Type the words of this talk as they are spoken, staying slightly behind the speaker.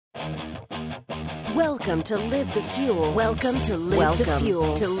Welcome to Live the Fuel. Welcome to Live the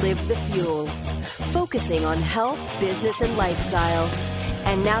Fuel. To Live the Fuel. Focusing on health, business, and lifestyle.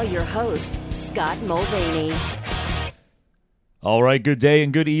 And now your host, Scott Mulvaney. All right, good day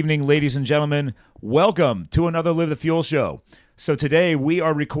and good evening, ladies and gentlemen. Welcome to another Live the Fuel show. So today we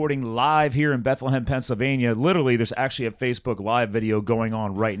are recording live here in Bethlehem, Pennsylvania. Literally, there's actually a Facebook Live video going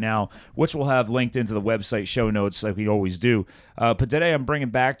on right now, which we'll have linked into the website show notes like we always do. But today I'm bringing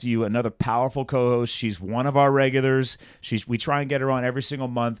back to you another powerful co-host. She's one of our regulars. We try and get her on every single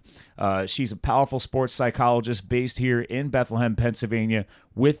month. She's a powerful sports psychologist based here in Bethlehem, Pennsylvania,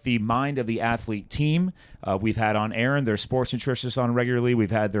 with the Mind of the Athlete team. We've had on Aaron, their sports nutritionist, on regularly.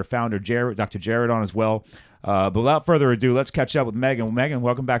 We've had their founder, Dr. Jared, on as well. But without further ado, let's catch up with Megan. Megan,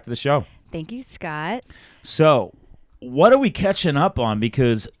 welcome back to the show. Thank you, Scott. So, what are we catching up on?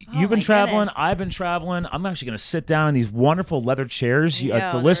 Because you've been traveling, goodness. I've been traveling. I'm actually going to sit down in these wonderful leather chairs. I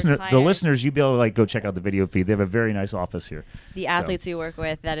know, The listeners, you'll be able to go check out the video feed. They have a very nice office here. The athletes we work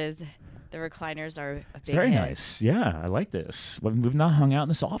with, that is, the recliners are a big Very hit. nice. Yeah, I like this. We've not hung out in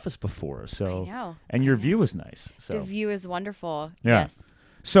this office before, so I know. and your view is nice. So The view is wonderful. Yeah. Yes.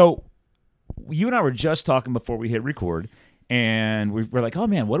 So you and I were just talking before we hit record, and we're like, oh,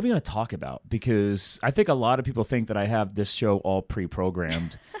 man, what are we going to talk about? Because I think a lot of people think that I have this show all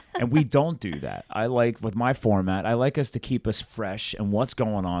pre-programmed, and we don't do that. With my format, I like us to keep us fresh and what's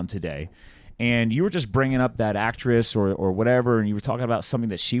going on today. And you were just bringing up that actress or whatever, and you were talking about something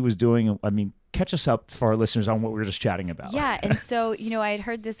that she was doing. I mean, catch us up for our listeners on what we were just chatting about. Yeah, and so, I had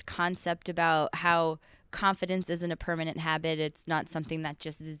heard this concept about how confidence isn't a permanent habit. It's not something that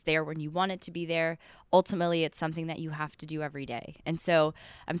just is there when you want it to be there. Ultimately, it's something that you have to do every day. And so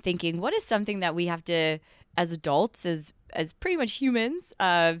I'm thinking, what is something that we have to, as adults, as pretty much humans,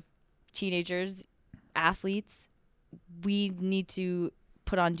 teenagers, athletes, we need to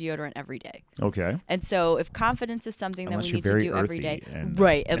put on deodorant every day. Okay. And so if confidence is something that we need to do every day,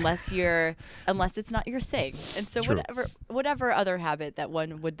 right, unless it's not your thing. And so True. whatever other habit that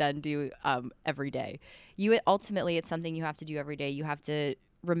one would then do every day, ultimately it's something you have to do every day. You have to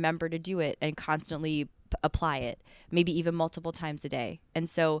remember to do it and constantly apply it, maybe even multiple times a day. And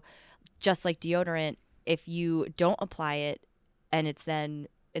so just like deodorant, if you don't apply it and it's then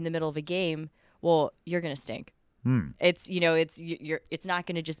in the middle of a game, well, you're going to stink. It's it's not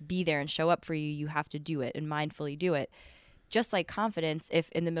going to just be there and show up for you. You have to do it and mindfully do it. Just like confidence,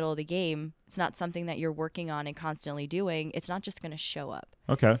 if in the middle of the game, it's not something that you're working on and constantly doing, it's not just going to show up.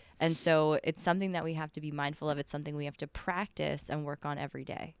 Okay. And so it's something that we have to be mindful of. It's something we have to practice and work on every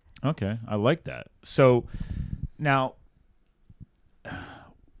day. Okay. I like that. So now,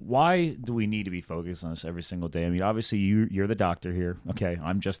 why do we need to be focused on this every single day? I mean, obviously you're the doctor here. Okay.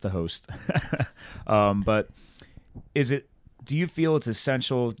 I'm just the host. But do you feel it's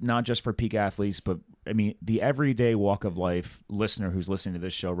essential, not just for peak athletes, but I mean, the everyday walk of life listener who's listening to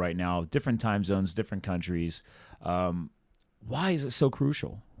this show right now, different time zones, different countries, why is it so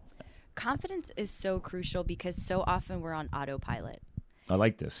crucial? Confidence is so crucial because so often we're on autopilot. I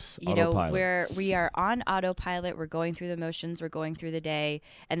like this. Where we are on autopilot, we're going through the motions, we're going through the day,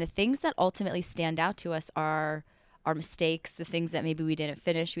 and the things that ultimately stand out to us are our mistakes, the things that maybe we didn't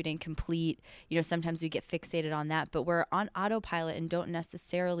finish, we didn't complete. Sometimes we get fixated on that, but we're on autopilot and don't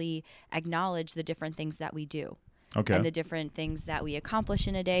necessarily acknowledge the different things that we do. Okay. And the different things that we accomplish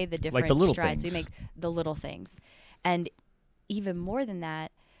in a day, the different strides we make, the little things. And even more than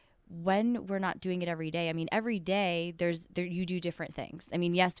that, when we're not doing it every day, I mean, every day you do different things. I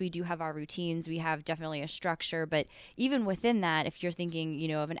mean, yes, we do have our routines. We have definitely a structure, but even within that, if you're thinking,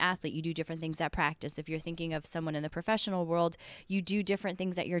 of an athlete, you do different things at practice. If you're thinking of someone in the professional world, you do different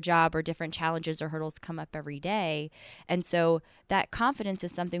things at your job, or different challenges or hurdles come up every day. And so that confidence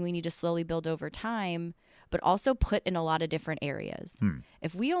is something we need to slowly build over time, but also put in a lot of different areas.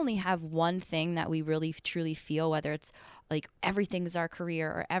 If we only have one thing that we really truly feel, whether it's like everything's our career,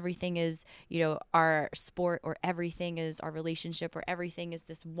 or everything is, our sport, or everything is our relationship, or everything is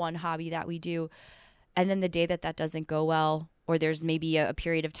this one hobby that we do, and then the day that doesn't go well, or there's maybe a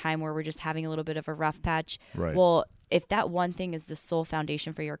period of time where we're just having a little bit of a rough patch, right. Well, if that one thing is the sole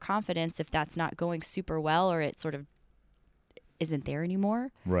foundation for your confidence, if that's not going super well, or it sort of isn't there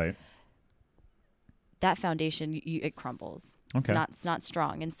anymore, right, that foundation, it crumbles. Okay. It's not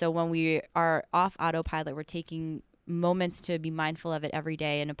strong. And so when we are off autopilot, we're taking moments to be mindful of it every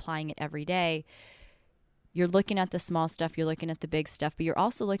day and applying it every day. You're looking at the small stuff, you're looking at the big stuff, but you're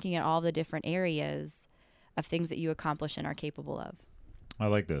also looking at all the different areas of things that you accomplish and are capable of. I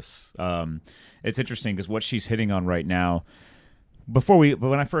like this. It's interesting because what she's hitting on right now,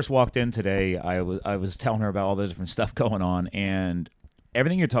 when I first walked in today, I was telling her about all the different stuff going on, and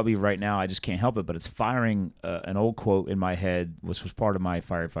everything you're telling me right now, I just can't help it, but it's firing an old quote in my head, which was part of my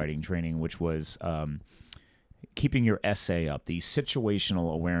firefighting training, which was keeping your SA up, the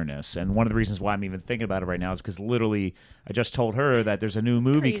situational awareness. And one of the reasons why I'm even thinking about it right now is because literally I just told her that there's a new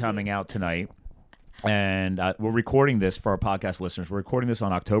movie coming out tonight. And we're recording this for our podcast listeners. We're recording this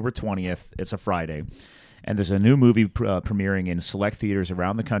on October 20th. It's a Friday. And there's a new movie premiering in select theaters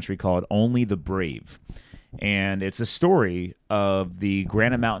around the country called Only the Brave. And it's a story of the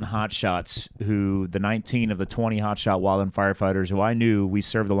Granite Mountain Hotshots, who the 19 of the 20 hotshot wildland firefighters who I knew, we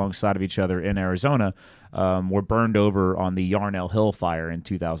served alongside of each other in Arizona, were burned over on the Yarnell Hill fire in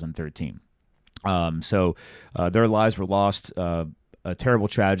 2013. So their lives were lost. A terrible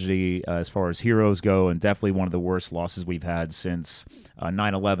tragedy as far as heroes go, and definitely one of the worst losses we've had since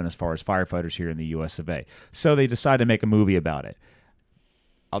 9/11 as far as firefighters here in the U.S. of A. So they decided to make a movie about it.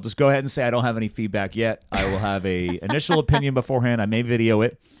 I'll just go ahead and say I don't have any feedback yet. I will have a initial opinion beforehand. I may video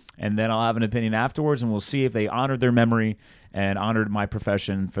it, and then I'll have an opinion afterwards, and we'll see if they honored their memory and honored my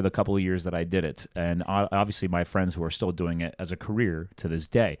profession for the couple of years that I did it. And obviously my friends who are still doing it as a career to this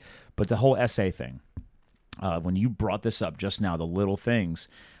day. But the whole SA thing, when you brought this up just now, the little things,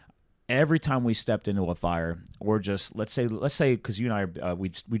 every time we stepped into a fire, or just let's say because you and I we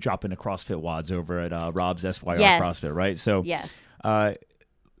drop into CrossFit WODs over at Rob's SYR CrossFit, right? So yes.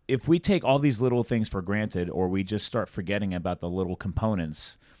 If we take all these little things for granted, or we just start forgetting about the little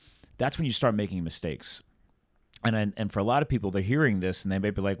components, that's when you start making mistakes. And for a lot of people, they're hearing this and they may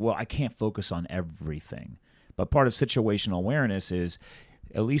be like, well, I can't focus on everything. But part of situational awareness is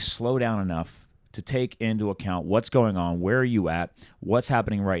at least slow down enough to take into account what's going on, where are you at, what's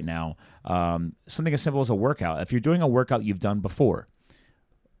happening right now. Something as simple as a workout. If you're doing a workout you've done before,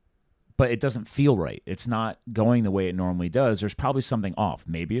 but it doesn't feel right, it's not going the way it normally does, there's probably something off.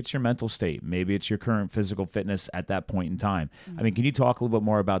 Maybe it's your mental state. Maybe it's your current physical fitness at that point in time. Mm-hmm. I mean, can you talk a little bit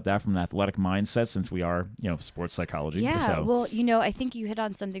more about that from an athletic mindset, since we are, sports psychology? Yeah, well, I think you hit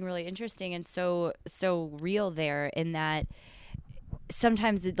on something really interesting and so real there, in that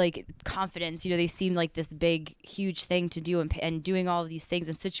sometimes like confidence, they seem like this big, huge thing to do, and doing all of these things,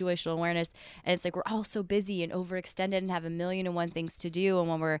 and situational awareness. And it's like we're all so busy and overextended and have 1,000,001 things to do. And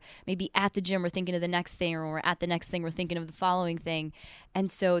when we're maybe at the gym, we're thinking of the next thing, or when we're at the next thing, we're thinking of the following thing. And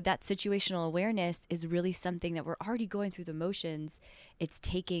so that situational awareness is really something that we're already going through the motions. It's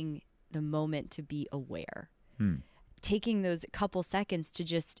taking the moment to be aware, taking those couple seconds to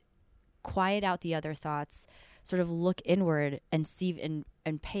just quiet out the other thoughts, sort of look inward and see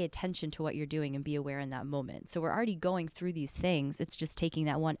and pay attention to what you're doing and be aware in that moment. So we're already going through these things. It's just taking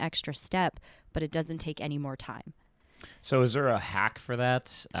that one extra step, but it doesn't take any more time. So is there a hack for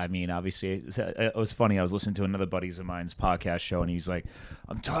that? I mean, obviously, it was funny. I was listening to another buddy of mine's podcast show, and he's like,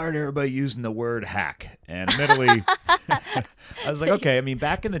 I'm tired of everybody using the word hack. And admittedly, I was like, okay. I mean,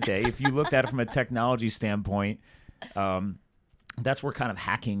 back in the day, if you looked at it from a technology standpoint, that's where kind of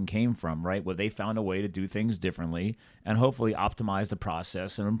hacking came from, right? Where they found a way to do things differently and hopefully optimize the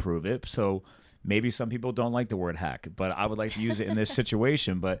process and improve it. So maybe some people don't like the word hack, but I would like to use it in this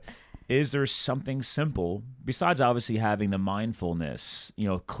situation. But is there something simple, besides obviously having the mindfulness,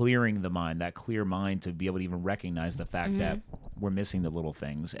 clearing the mind, that clear mind to be able to even recognize the fact that we're missing the little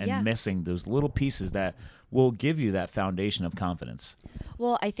things and missing those little pieces that will give you that foundation of confidence?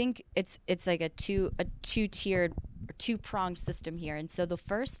 Well, I think it's like a two-tiered, two-pronged system here. And so the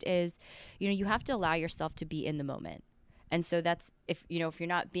first is, you have to allow yourself to be in the moment. And so that's if you're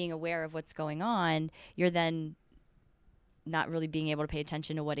not being aware of what's going on, you're then not really being able to pay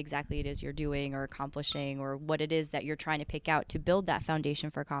attention to what exactly it is you're doing or accomplishing, or what it is that you're trying to pick out to build that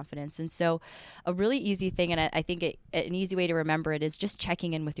foundation for confidence. And so a really easy thing, and I think an easy way to remember it, is just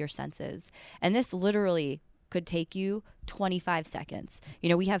checking in with your senses. And this literally could take you 25 seconds.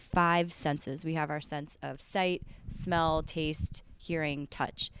 We have 5 senses. We have our sense of sight, smell, taste, hearing,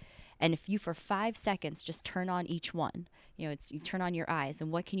 touch. And if you, for 5 seconds, just turn on each one, you turn on your eyes,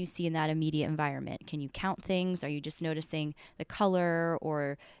 and what can you see in that immediate environment? Can you count things? Are you just noticing the color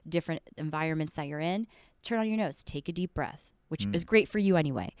or different environments that you're in? Turn on your nose, take a deep breath, which is great for you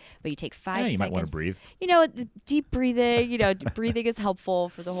anyway. But you take 5 seconds. You might want to breathe. Deep breathing, breathing is helpful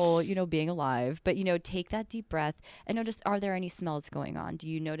for the whole, being alive. But, take that deep breath and notice, are there any smells going on? Do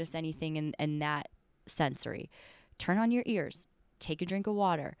you notice anything in that sensory? Turn on your ears, take a drink of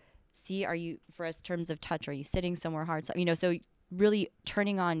water. See, are you, for us terms of touch, are you sitting somewhere hard? So really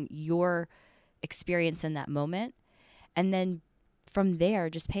turning on your experience in that moment. And then from there,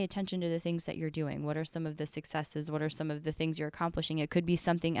 just pay attention to the things that you're doing. What are some of the successes? What are some of the things you're accomplishing? It could be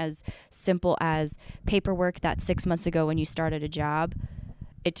something as simple as paperwork that 6 months ago when you started a job,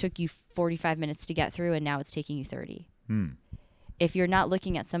 it took you 45 minutes to get through, and now it's taking you 30. if you're not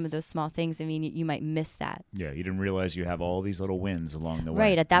looking at some of those small things, I mean, you might miss that. Yeah, you didn't realize you have all these little wins along the way.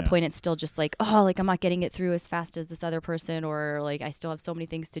 Right. At that point, it's still just like, oh, like I'm not getting it through as fast as this other person, or like I still have so many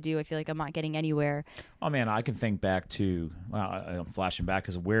things to do. I feel like I'm not getting anywhere. Oh, man, I can think back to, well, I'm flashing back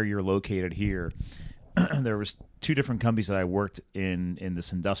because where you're located here, there was 2 different companies that I worked in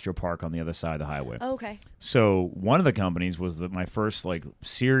this industrial park on the other side of the highway. Oh, okay. So one of the companies was my first like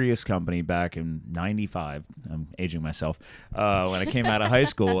serious company back in '95. I'm aging myself. When I came out of high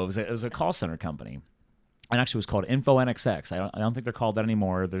school, it was a call center company. And actually it was called Info NXX. I don't think they're called that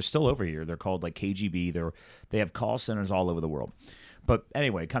anymore. They're still over here. They're called like KGB. They have call centers all over the world. But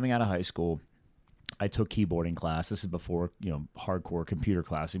anyway, coming out of high school, I took keyboarding class. This is before, hardcore computer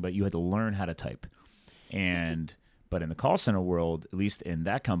classing, but you had to learn how to type. But in the call center world, at least in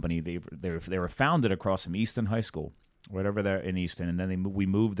that company, they were founded across from Easton High School, whatever they're in Easton, and then we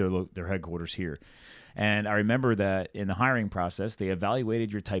moved their headquarters here. And I remember that in the hiring process, they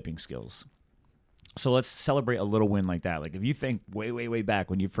evaluated your typing skills. So let's celebrate a little win like that. Like if you think way, way, way back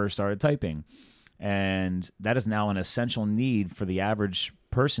when you first started typing, and that is now an essential need for the average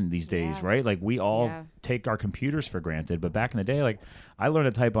person these days, right? Like we all take our computers for granted, but back in the day, like I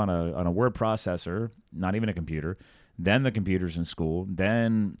learned to type on a word processor, not even a computer, then the computers in school,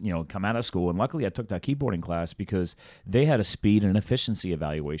 then come out of school, and luckily I took that keyboarding class because they had a speed and efficiency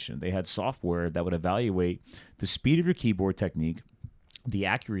evaluation. They had software that would evaluate the speed of your keyboard technique, the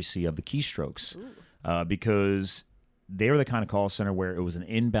accuracy of the keystrokes, because they were the kind of call center where it was an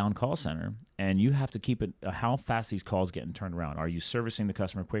inbound call center, and you have to keep it how fast these calls getting turned around. Are you servicing the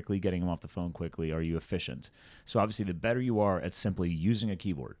customer quickly, getting them off the phone quickly? Are you efficient? So obviously the better you are at simply using a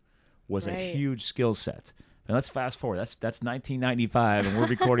keyboard was a huge skill set. And let's fast forward. That's 1995, and we're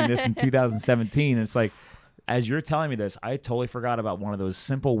recording this in 2017. And it's like, as you're telling me this, I totally forgot about one of those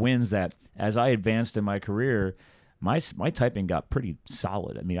simple wins that as I advanced in my career, my typing got pretty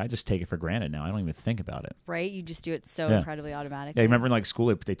solid. I mean, I just take it for granted now. I don't even think about it. Right? You just do it so incredibly automatically. Yeah, remember in like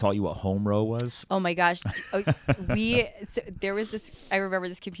school, they taught you what home row was? Oh my gosh. There was this, I remember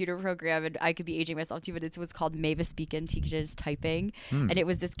this computer program, and I could be aging myself too, but it was called Mavis Beacon Teaches Typing. And it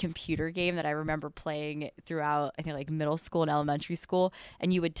was this computer game that I remember playing throughout, I think like middle school and elementary school.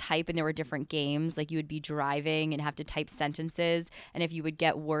 And you would type, and there were different games. Like you would be driving and have to type sentences. And if you would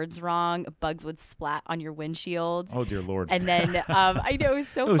get words wrong, bugs would splat on your windshield. Oh, dear Lord. And then I know it was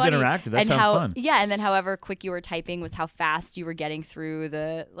so funny. It was interactive. That sounds fun. Yeah, and then however quick you were typing was how fast you were getting through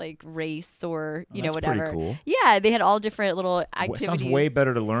the like race or that's whatever. Pretty cool. Yeah, they had all different little activities. Sounds way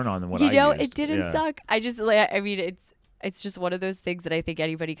better to learn on than what I used. It didn't suck. I mean, it's just one of those things that I think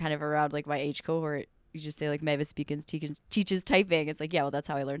anybody kind of around like my age cohort, you just say like Mavis Beacon teaches typing. It's like, yeah, well, that's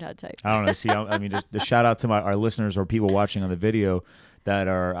how I learned how to type. I don't know. See, I mean, just the shout out to our listeners or people watching on the video that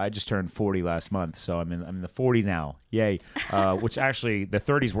I just turned 40 last month, so I'm in the 40 now. Yay! Which actually the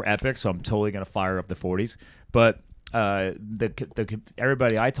 30s were epic, so I'm totally gonna fire up the 40s. But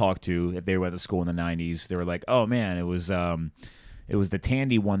everybody I talked to, if they were at the school in the 90s, they were like, oh man, it was the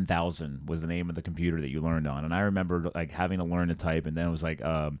Tandy 1000 was the name of the computer that you learned on, and I remember like having to learn to type, and then it was like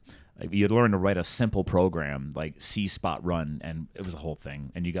you'd learn to write a simple program like C spot run, and it was a whole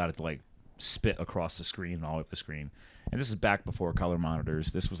thing, and you got it to like spit across the screen and all over the screen. And this is back before color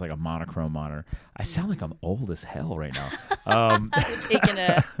monitors. This was like a monochrome monitor. I sound like I'm old as hell right now. Taking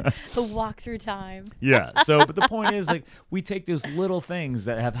a walk through time. Yeah. So, but the point is, like, we take those little things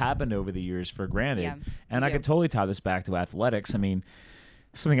that have happened over the years for granted. And I could totally tie this back to athletics. I mean,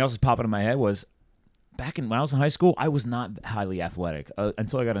 something else is popping in my head was when I was in high school, I was not highly athletic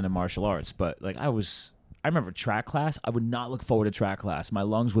until I got into martial arts. But like I remember track class. I would not look forward to track class. My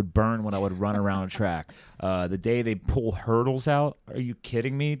lungs would burn when I would run around a track. The day they pull hurdles out, are you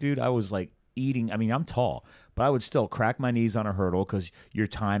kidding me, dude? I was like eating. I mean, I'm tall, but I would still crack my knees on a hurdle because your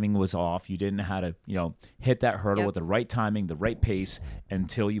timing was off. You didn't know how to, hit that hurdle with the right timing, the right pace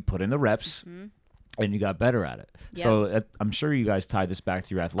until you put in the reps. Mm-hmm. And you got better at it. Yep. So I'm sure you guys tied this back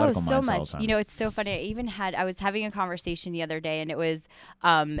to your athletic mindset all the time. So much. It's so funny. I was having a conversation the other day, and it was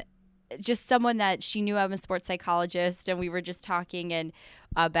just someone that she knew I'm a sports psychologist, and we were just talking and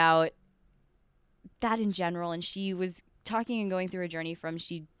about that in general. And she was talking and going through a journey from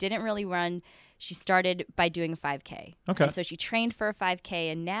she didn't really run. She started by doing a 5K. Okay. And so she trained for a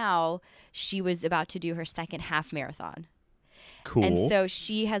 5K, and now she was about to do her second half marathon. Cool. And so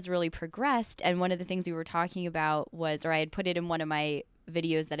she has really progressed. And one of the things we were talking about was, or I had put it in one of my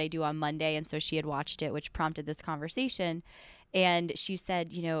videos that I do on Monday, and so she had watched it, which prompted this conversation. And she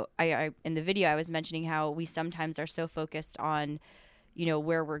said, I in the video I was mentioning how we sometimes are so focused on,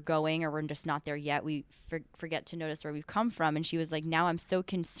 where we're going, or we're just not there yet. We forget to notice where we've come from. And she was like, now I'm so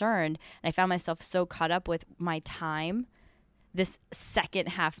concerned, and I found myself so caught up with my time this second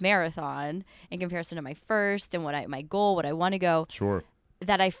half marathon in comparison to my first and my goal, what I want to go. Sure.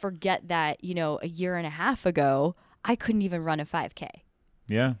 That I forget that, you know, a year and a half ago, I couldn't even run a 5K.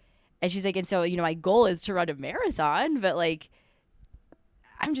 Yeah. And she's like, and so, you know, my goal is to run a marathon, but like,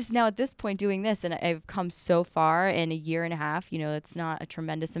 I'm just now at this point doing this, and I've come so far in a year and a half. You know, it's not a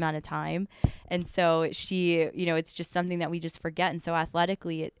tremendous amount of time. And so she, you know, it's just something that we just forget. And so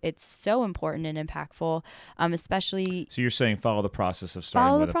athletically, it's so important and impactful, especially. So you're saying follow the process of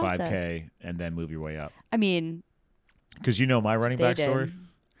starting with a 5K and then move your way up. I mean. Because you know my running back story?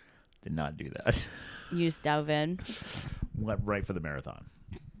 Did not do that. You just dove in. Went right for the marathon.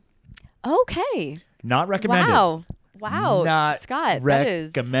 Okay. Not recommended. Wow. Not Scott,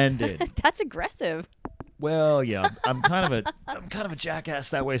 recommended. That's aggressive. Well, yeah, I'm kind of a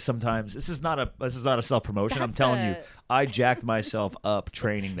jackass that way sometimes. This is not a self-promotion. I'm telling you, I jacked myself up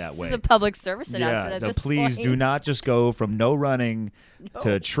training that way. This is a public service announcement at this please point. do not just go from no running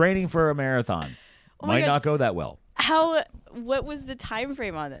to training for a marathon. Might not go that well. What was the time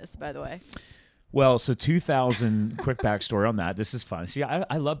frame on this, by the way? Well, so 2000, quick backstory on that. This is fun. See,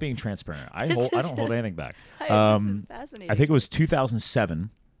 I love being transparent. I don't hold anything back. This is fascinating. I think it was 2007.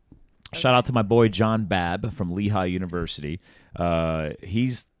 Okay. Shout out to my boy John Babb from Lehigh University.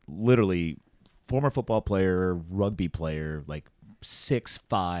 He's literally former football player, rugby player, like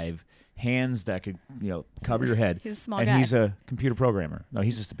 6'5", hands that could, you know, cover your head. He's a small guy. And he's a computer programmer. No,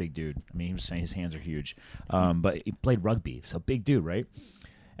 he's just a big dude. I mean, he was saying his hands are huge. But he played rugby, so big dude, right?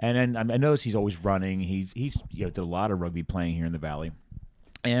 And then I noticed he's always running. He's you know, did a lot of rugby playing here in the Valley.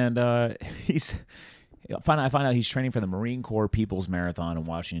 And I find out he's training for the Marine Corps People's Marathon in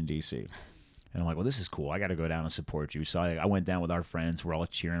Washington, D.C. And I'm like, well, this is cool. I got to go down and support you. So I went down with our friends. We're all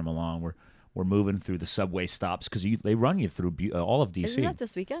cheering him along. We're moving through the subway stops because they run you through all of D.C. Isn't that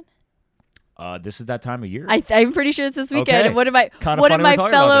this weekend? This is that time of year. I'm pretty sure it's this weekend. Okay. One of my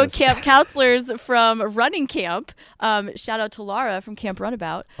fellow camp counselors from running camp, shout out to Laura from Camp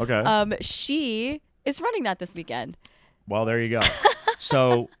Runabout. Okay. She is running that this weekend. Well, there you go.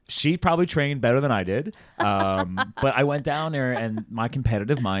 So she probably trained better than I did. But I went down there, and my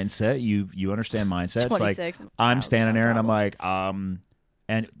competitive mindset, you understand mindset. It's like I'm standing there, and I'm like,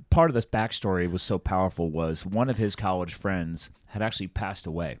 and part of this backstory was so powerful was one of his college friends had actually passed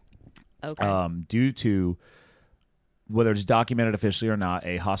away. Okay. Due to, whether it's documented officially or not,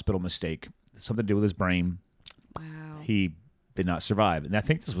 a hospital mistake, something to do with his brain. Wow. He did not survive. And I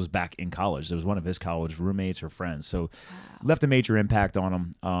think this was back in college. It was one of his college roommates or friends. So left a major impact on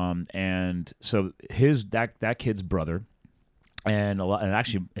him. And so that kid's brother and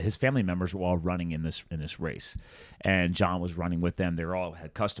actually his family members were all running in this race. And John was running with them. They all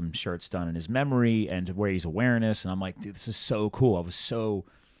had custom shirts done in his memory and to raise awareness. And I'm like, dude, this is so cool. I was so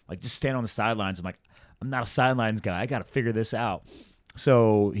like, just stand on the sidelines. I'm like, I'm not a sidelines guy. I got to figure this out.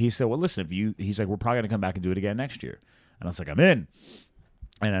 So he said, well, listen, he's like, we're probably going to come back and do it again next year. And I was like, I'm in.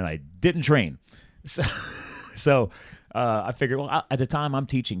 And then I didn't train. So I figured, well, at the time I'm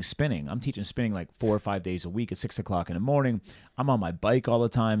teaching spinning. I'm teaching spinning like 4 or 5 days a week at 6 o'clock in the morning. I'm on my bike all the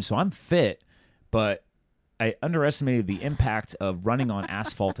time. So I'm fit, but I underestimated the impact of running on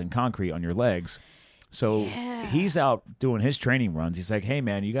asphalt and concrete on your legs. So he's out doing his training runs. He's like, hey,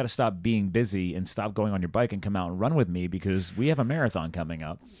 man, you got to stop being busy and stop going on your bike and come out and run with me because we have a marathon coming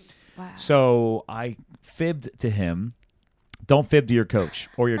up. Wow. So I fibbed to him. Don't fib to your coach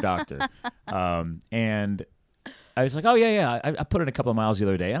or your doctor. And I was like, oh, yeah. I put in a couple of miles the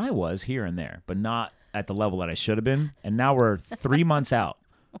other day, and I was here and there, but not at the level that I should have been. And now we're 3 months out.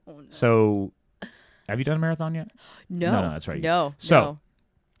 Oh, no. So have you done a marathon yet? No. No, that's right. No. So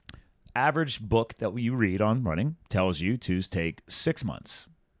average book that you read on running tells you to take 6 months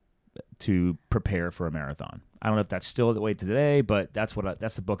to prepare for a marathon. I don't know if that's still the way today, but that's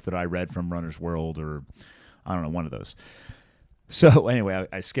the book that I read from Runner's World, or I don't know, one of those. So anyway,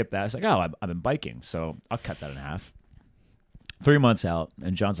 I skipped that. I was like, oh, I've been biking, so I'll cut that in half. 3 months out,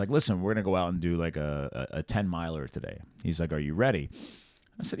 and John's like, listen, we're going to go out and do like a 10-miler today. He's like, are you ready?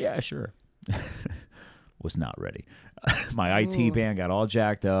 I said, yeah, sure. Was not ready. My IT band got all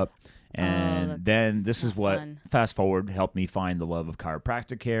jacked up. And then this is what, fast forward, helped me find the love of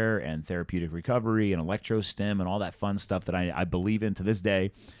chiropractic care and therapeutic recovery and electrostim and all that fun stuff that I believe in to this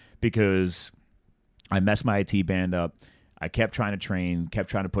day, because I messed my IT band up. I kept trying to train, kept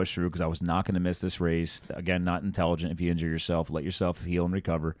trying to push through because I was not going to miss this race. Again, not intelligent. If you injure yourself, let yourself heal and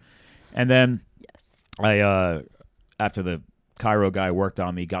recover. And then I, after the Chiro guy worked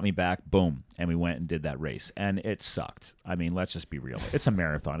on me, got me back, boom, and we went and did that race. And it sucked. I mean, let's just be real. It's a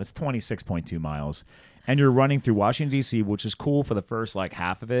marathon. It's 26.2 miles. And you're running through Washington, D.C., which is cool for the first, like,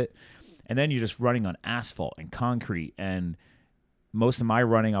 half of it. And then you're just running on asphalt and concrete. And most of my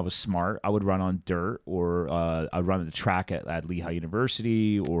running, I was smart. I would run on dirt, or I'd run at the track at Lehigh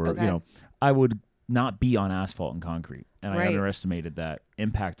University, or I would not be on asphalt and concrete. And I underestimated that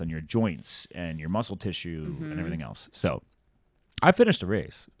impact on your joints and your muscle tissue and everything else. So I finished the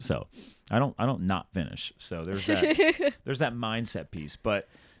race. So I don't not finish. So there's that there's that mindset piece. But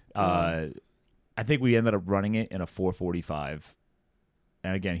I think we ended up running it in a 4:45.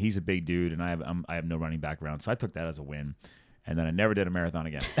 And again, he's a big dude, and I have no running background, so I took that as a win. And then I never did a marathon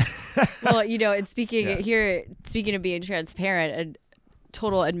again. Well, and speaking of being transparent, a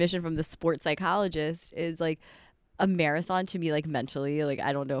total admission from the sports psychologist is like a marathon to me, like mentally, like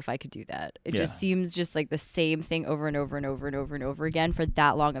I don't know if I could do that. It just seems just like the same thing over and over and over and over and over again for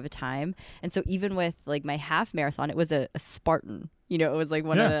that long of a time. And so even with like my half marathon, it was a Spartan. It was like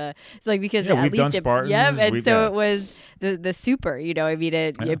one of the, it's like because at we've least done Spartans. And so it was the super, I mean,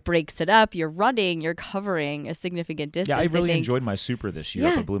 it breaks it up. You're running, you're covering a significant distance. Yeah, I really enjoyed my super this year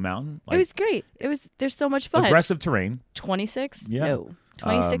up at Blue Mountain. It was great. There's so much fun. Aggressive terrain. 26? Yeah. No.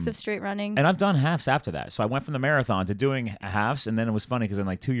 26 of straight running. And I've done halves after that. So I went from the marathon to doing halves, and then it was funny because then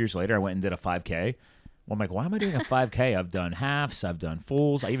like 2 years later, I went and did a 5K. Well, I'm like, why am I doing a 5K? I've done halves. I've done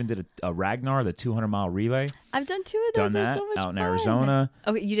fulls. I even did a Ragnar, the 200-mile relay. I've done 2 of those. They're so much out fun. in Arizona.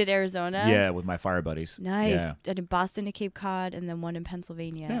 Okay, you did Arizona? Yeah, with my fire buddies. Nice. Yeah. I did Boston to Cape Cod and then one in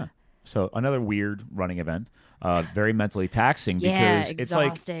Pennsylvania. Yeah. So another weird running event. Very mentally taxing because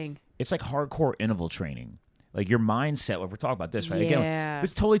exhausting. It's like hardcore interval training. Like your mindset, we're talking about this, right? Yeah. Again,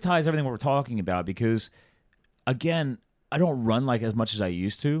 this totally ties everything what we're talking about because, again, I don't run like as much as I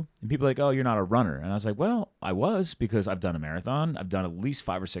used to. And people are like, oh, you're not a runner. And I was like, well, I was because I've done a marathon. I've done at least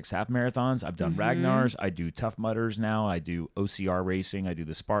 5 or 6 half marathons. I've done Ragnars. I do Tough Mudders now. I do OCR racing. I do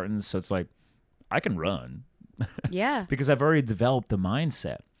the Spartans. So it's like, I can run. Yeah. Because I've already developed the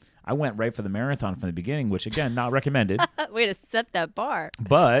mindset. I went right for the marathon from the beginning, which, again, not recommended. Way to set that bar.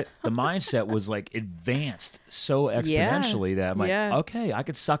 But the mindset was, like, advanced so exponentially that I'm like, okay, I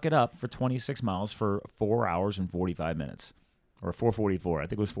could suck it up for 26 miles for 4 hours and 45 minutes. Or 4:44. I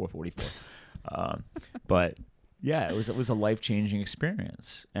think it was 4:44. But, yeah, it was a life-changing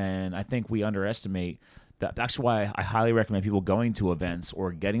experience. And I think we underestimate that. That's why I highly recommend people going to events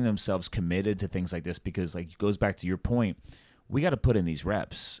or getting themselves committed to things like this because, like, it goes back to your point. We got to put in these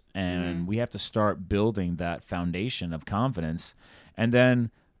reps and we have to start building that foundation of confidence. And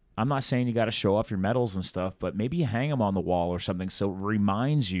then I'm not saying you got to show off your medals and stuff, but maybe you hang them on the wall or something so it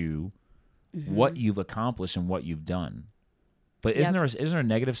reminds you what you've accomplished and what you've done. But isn't there a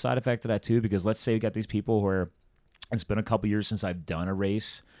negative side effect to that too? Because let's say you got these people where it's been a couple years since I've done a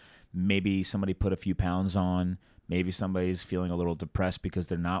race. Maybe somebody put a few pounds on. Maybe somebody's feeling a little depressed because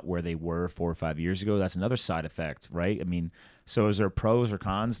they're not where they were 4 or 5 years ago. That's another side effect, right? I mean, so is there pros or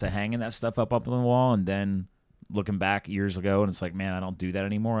cons to hanging that stuff up on the wall and then looking back years ago and it's like, man, I don't do that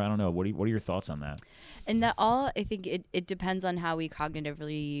anymore? I don't know. What are your thoughts on that? And that all, I think it depends on how we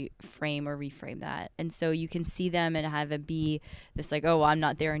cognitively frame or reframe that. And so you can see them and have it be this like, oh, well, I'm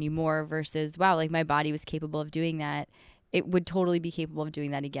not there anymore versus, wow, like my body was capable of doing that. It would totally be capable of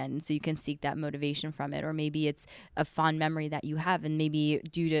doing that again. So you can seek that motivation from it. Or maybe it's a fond memory that you have and maybe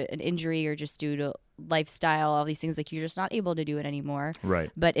due to an injury or just due to lifestyle, all these things, like you're just not able to do it anymore. Right.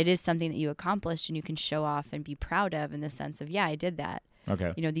 But it is something that you accomplished and you can show off and be proud of in the sense of, yeah, I did that.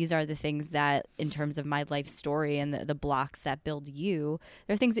 Okay. These are the things that in terms of my life story and the blocks that build you,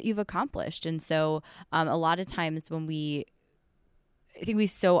 they're things that you've accomplished. And so a lot of times when I think we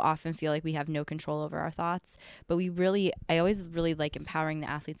so often feel like we have no control over our thoughts, but I always really like empowering the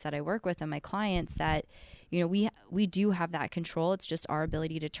athletes that I work with and my clients that, we do have that control. It's just our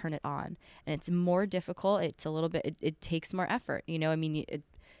ability to turn it on, and it's more difficult. It's a little bit, it takes more effort. I mean,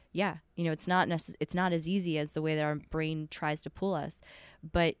 it's not it's not as easy as the way that our brain tries to pull us,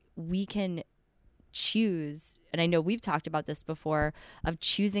 but we can choose, and I know we've talked about this before, of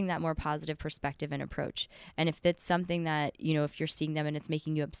choosing that more positive perspective and approach. And if that's something that, if you're seeing them and it's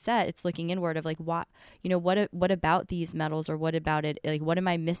making you upset, it's looking inward of like, what about these medals, or what about it? Like, what am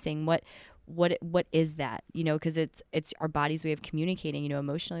I missing? What is that? Because it's our body's way of communicating,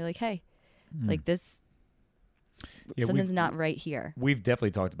 emotionally, like, hey, like this, something's not right here. We've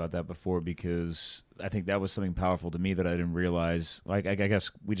definitely talked about that before because I think that was something powerful to me that I didn't realize. Like, I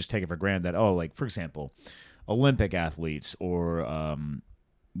guess we just take it for granted that, like, for example, Olympic athletes or,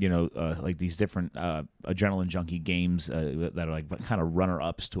 like these different adrenaline junkie games that are like kind of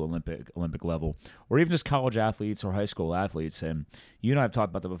runner-ups to Olympic level, or even just college athletes or high school athletes. And you and I have talked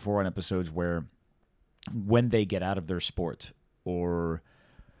about that before in episodes where when they get out of their sport, or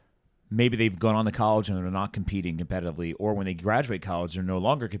maybe they've gone on to college and they're not competing competitively, or when they graduate college, they're no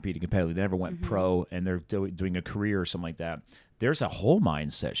longer competing competitively. They never went pro and they're doing a career or something like that. there's a whole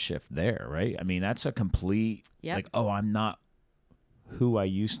mindset shift there, right? I mean, that's a complete, like, oh, I'm not who I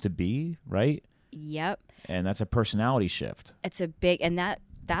used to be, right? Yep. And that's a personality shift. It's a big, and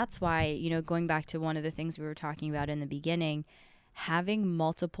that's why, you know, going back to one of the things we were talking about in the beginning, having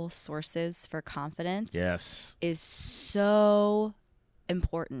multiple sources for confidence is so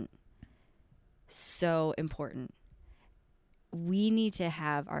important. So important. We need to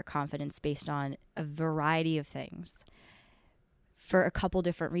have our confidence based on a variety of things for a couple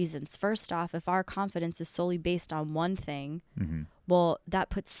different reasons. First off, if our confidence is solely based on one thing, well, that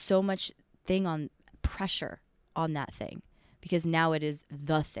puts so much pressure on that thing, because now it is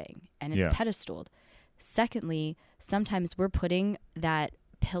the thing and it's pedestaled. Secondly, sometimes we're putting that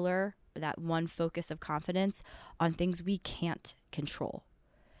pillar, that one focus of confidence on things we can't control.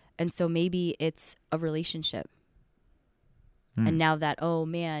 And so maybe it's a relationship. And now that, oh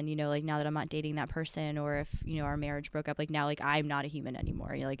man, you know, like now that I'm not dating that person, or if, you know, our marriage broke up, like now, like I'm not a human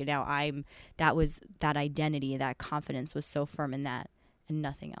anymore. You know, like now that identity, that confidence was so firm in that and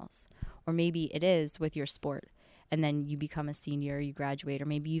nothing else. Or maybe it is with your sport, and then you become a senior, you graduate, or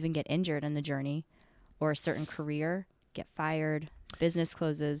maybe you even get injured in the journey, or a certain career, get fired, business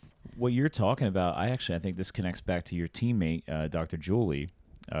closes. What you're talking about, I think this connects back to your teammate, Dr. Julie,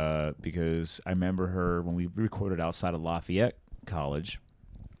 because I remember her when we recorded outside of Lafayette College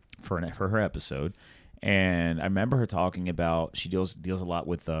for her episode, and I remember her talking about, she deals a lot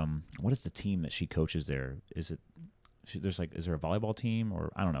with what is the team that she coaches there? Is there a volleyball team,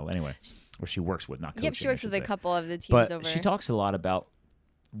 or I don't know, anyway, or she works with, not coaching. Yep, she works with a couple of the teams but over. She talks a lot about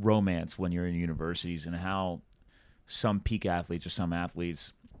romance when you're in universities, and how some peak athletes, or some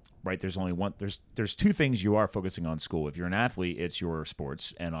athletes, right, there's only one, there's two things you are focusing on in school. If you're an athlete, it's your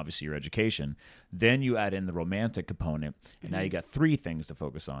sports and obviously your education. Then you add in the romantic component, and now you got three things to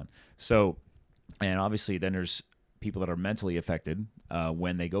focus on. So, and obviously then there's people that are mentally affected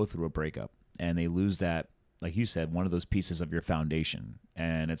when they go through a breakup and they lose that, like you said, one of those pieces of your foundation.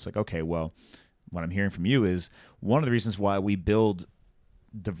 And it's like, okay, well, what I'm hearing from you is one of the reasons why we build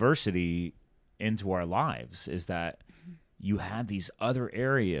diversity into our lives is that you have these other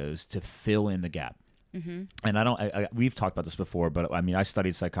areas to fill in the gap. And we've talked about this before, but I mean, I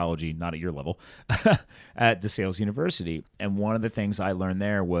studied psychology, not at your level, at DeSales University. And one of the things I learned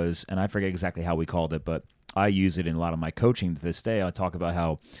there was, and I forget exactly how we called it, but I use it in a lot of my coaching to this day. I talk about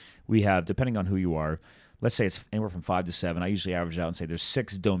how we have, depending on who you are, let's say it's anywhere from 5 to 7. I usually average out and say there's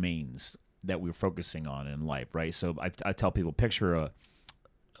 6 domains that we're focusing on in life, right? So I tell people, picture a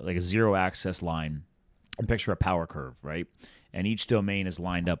zero axis line, and picture a power curve, right? And each domain is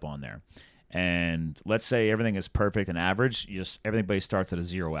lined up on there. And let's say everything is perfect and average, everybody starts at a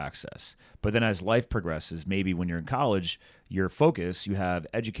zero axis. But then as life progresses, maybe when you're in college, your focus, you have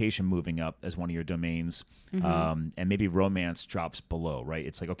education moving up as one of your domains, and maybe romance drops below, right?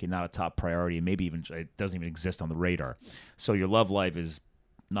 It's like, okay, not a top priority, maybe even it doesn't even exist on the radar. So your love life is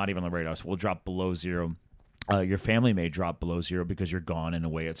not even on the radar, so we'll drop below 0. Your family may drop below 0 because you're gone and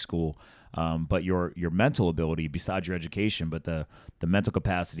away at school. But your mental ability, besides your education, but the mental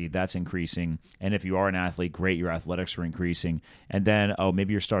capacity, that's increasing. And if you are an athlete, great, your athletics are increasing. And then,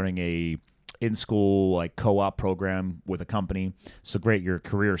 maybe you're starting a in-school like co-op program with a company. So great, your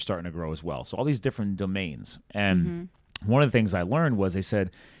career is starting to grow as well. So all these different domains. And one of the things I learned was they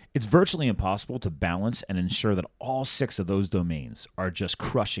said, it's virtually impossible to balance and ensure that all 6 of those domains are just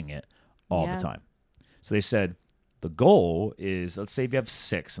crushing it all the time. So they said the goal is, let's say if you have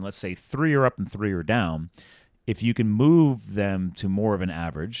 6, and let's say 3 are up and 3 are down, if you can move them to more of an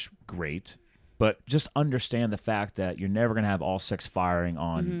average, great. But just understand the fact that you're never going to have all 6 firing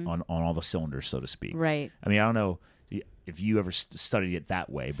on all the cylinders, so to speak. Right. I mean, I don't know if you ever studied it that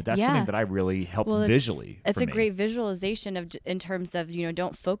way, but that's something that I really helped visually. It's a great visualization in terms of, you know,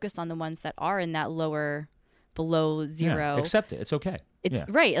 don't focus on the ones that are in that lower, below 0. Yeah, accept it. It's okay. It's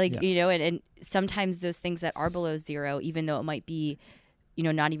right. Like, you know, and sometimes those things that are below 0, even though it might be, you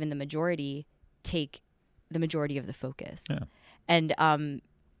know, not even the majority, take the majority of the focus. Yeah. And,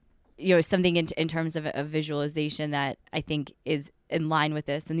 you know, something in terms of a visualization that I think is in line with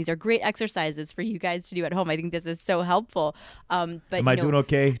this. And these are great exercises for you guys to do at home. I think this is so helpful. But am I doing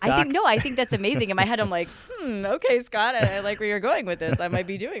okay, Doc? I think that's amazing. In my head, I'm like, okay, Scott, I like where you're going with this. I might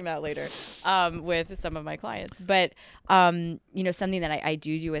be doing that later with some of my clients. But, you know, something that I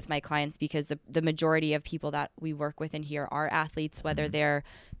do with my clients, because the majority of people that we work with in here are athletes, whether they're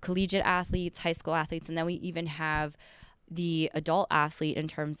collegiate athletes, high school athletes, and then we even have the adult athlete in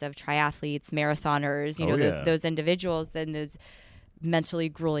terms of triathletes, marathoners, you know, those individuals, and those mentally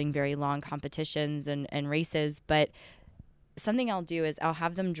grueling, very long competitions and races. But something I'll do is I'll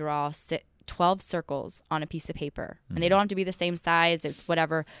have them draw 12 circles on a piece of paper. And they don't have to be the same size, it's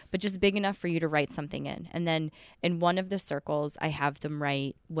whatever, but just big enough for you to write something in. And then in one of the circles, I have them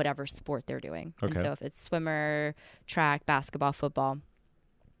write whatever sport they're doing. Okay. And so if it's swimmer, track, basketball, football,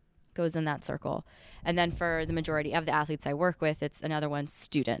 goes in that circle. And then for the majority of the athletes I work with, it's another one,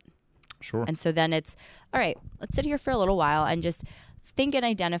 student. Sure. And so then it's, all right, let's sit here for a little while and just think and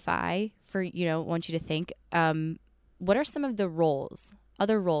identify for, want you to think, what are some of the roles,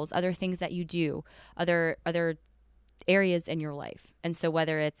 other things that you do, other areas in your life. And so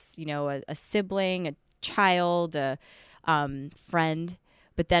whether it's, a sibling, a child, a friend,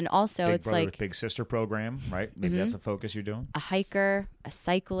 but then also Big it's brother like with Big Sister program, right? Maybe that's a focus you're doing. a hiker, a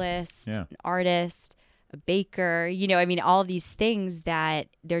cyclist, an artist, a baker, all of these things that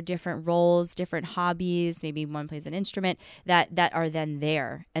they're different roles, different hobbies, maybe one plays an instrument that are then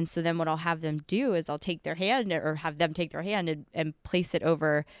there. And so then what I'll have them do is I'll take their hand or have them take their hand and place it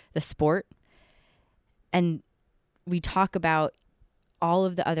over the sport. And we talk about all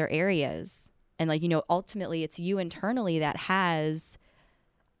of the other areas. And ultimately it's you internally that has,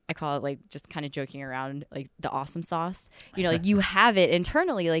 I call it just kind of joking around, the awesome sauce. You have it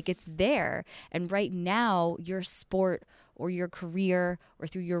internally, it's there. And right now, your sport or your career or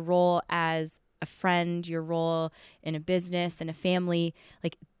through your role as a friend, your role in a business and a family,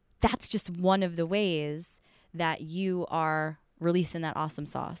 that's just one of the ways that you are releasing that awesome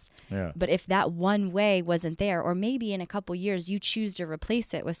sauce. Yeah. But if that one way wasn't there, or maybe in a couple years you choose to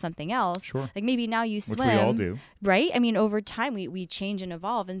replace it with something else, sure. Maybe now you swim. Which we all do. Right? Over time we change and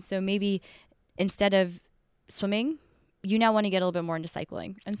evolve. And so maybe instead of swimming, you now want to get a little bit more into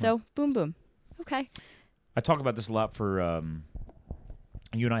cycling. And so boom, boom. Okay. I talk about this a lot for,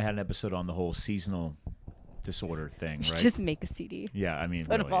 you and I had an episode on the whole seasonal disorder thing, right? Just make a CD. Yeah, Put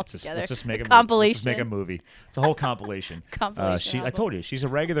really, them all together. Let's just make a compilation. Let's make a movie. It's a whole compilation. Compilation. I told you, she's a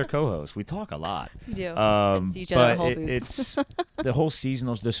regular co-host. We talk a lot. We do. See each other at Whole Foods. It's the whole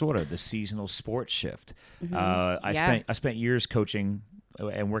seasonal disorder, the seasonal sports shift. I spent years coaching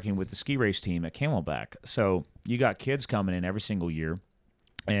and working with the ski race team at Camelback. So you got kids coming in every single year,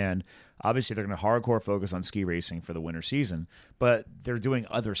 and obviously they're going to hardcore focus on ski racing for the winter season, but they're doing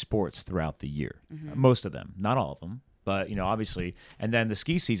other sports throughout the year. Most of them, not all of them, but obviously. And then the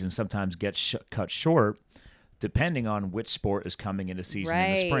ski season sometimes gets cut short depending on which sport is coming into season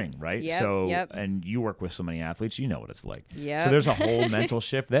in the spring, right? Yep, and you work with so many athletes, you know what it's like. Yep. So there's a whole mental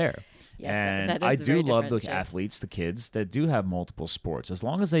shift there. Yes, and that is I a do very love the different shift. athletes, the kids that do have multiple sports, as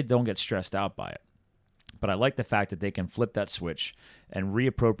long as they don't get stressed out by it. But I like the fact that they can flip that switch and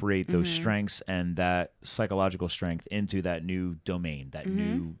reappropriate those strengths and that psychological strength into that new domain, that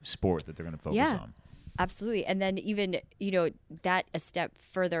new sport that they're going to focus on. Absolutely. And then even, that a step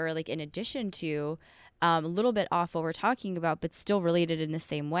further, in addition to a little bit off what we're talking about, but still related in the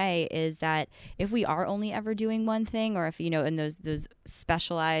same way, is that if we are only ever doing one thing, or if, in those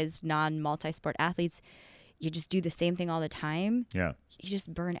specialized non-multi-sport athletes, you just do the same thing all the time, you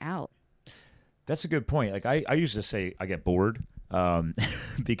just burn out. That's a good point. I used to say I get bored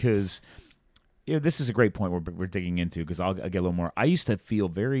because this is a great point we're digging into, because I'll get a little more. I used to feel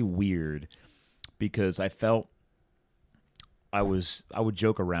very weird because I felt I would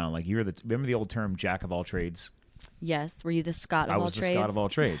joke around remember the old term jack of all trades? Yes. Were you the Scott of all trades? I was the Scott of all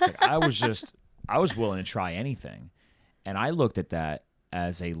trades. I was willing to try anything, and I looked at that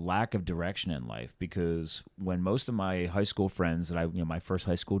as a lack of direction in life, because when most of my high school friends that my first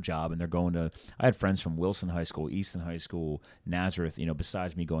high school job, and I had friends from Wilson High School, Easton High School, Nazareth,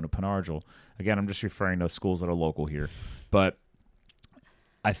 besides me going to Penargil. Again, I'm just referring to schools that are local here. But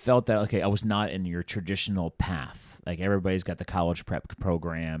I felt that, I was not in your traditional path. Everybody's got the college prep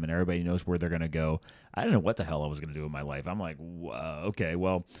program and everybody knows where they're going to go. I didn't know what the hell I was going to do in my life. I'm like, okay,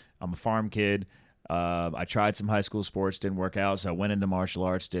 well, I'm a farm kid. I tried some high school sports, didn't work out, so I went into martial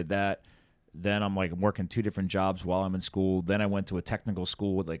arts, did that. Then I'm working 2 different jobs while I'm in school. Then I went to a technical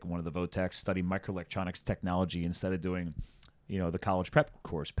school with one of the VOTECs, studied microelectronics technology instead of doing, the college prep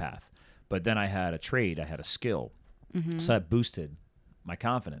course path. But then I had a trade, I had a skill. So that boosted my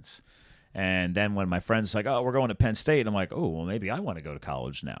confidence. And then when my friends we're going to Penn State, I'm like, oh, well, maybe I want to go to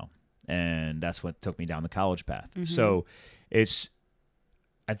college now. And that's what took me down the college path. So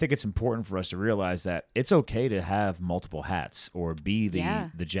I think it's important for us to realize that it's okay to have multiple hats or be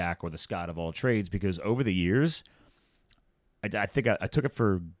the Jack or the Scott of all trades, because over the years, I think I took it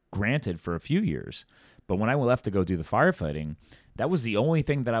for granted for a few years. But when I left to go do the firefighting, that was the only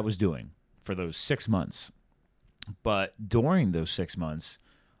thing that I was doing for those 6 months. But during those 6 months,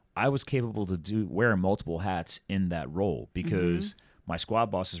 I was capable to wear multiple hats in that role, because my squad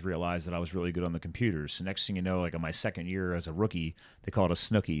bosses realized that I was really good on the computers. So next thing you know, like in my second year as a rookie, they call it a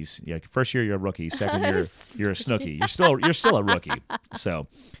snookies. Yeah, first year you're a rookie, second year you're a snookie. You're still a rookie. So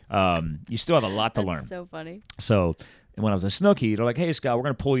you still have a lot to learn. That's so funny. So when I was a snookie, they're like, "Hey Scott, we're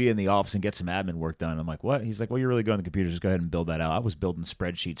gonna pull you in the office and get some admin work done." I'm like, "What?" He's like, "Well, you're really good on the computers. Just go ahead and build that out." I was building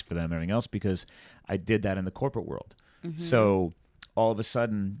spreadsheets for them and everything else because I did that in the corporate world. Mm-hmm. So all of a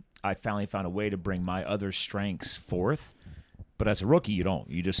sudden, I finally found a way to bring my other strengths forth. But as a rookie, you don't.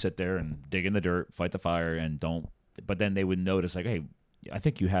 You just sit there and dig in the dirt, fight the fire, and don't. But then they would notice, like, "Hey, I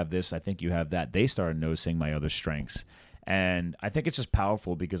think you have this. I think you have that." They started noticing my other strengths. And I think it's just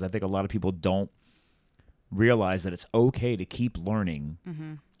powerful because I think a lot of people don't realize that it's okay to keep learning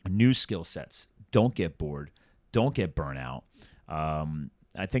new skill sets. Don't get bored. Don't get burnt out.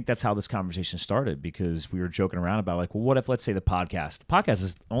 I think that's how this conversation started because we were joking around about, like, well, what if, let's say, the podcast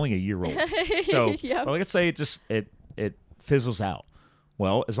is only a year old. So yep. Let's say it fizzles out.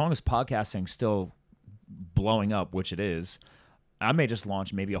 Well, as long as podcasting's still blowing up, which it is, I may just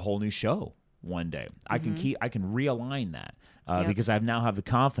launch maybe a whole new show one day. I can realign that because I now have the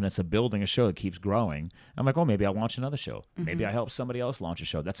confidence of building a show that keeps growing. I'm like, oh, maybe I'll launch another show. Maybe I help somebody else launch a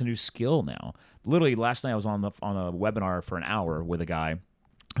show. That's a new skill now. Literally, last night I was on a webinar for an hour with a guy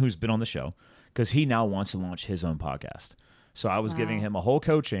who's been on the show because he now wants to launch his own podcast. So I was giving him a whole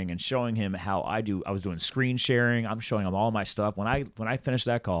coaching and showing him how I was doing screen sharing. I'm showing him all my stuff. When I finished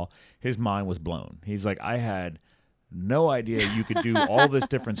that call, his mind was blown. He's like, I had no idea you could do all this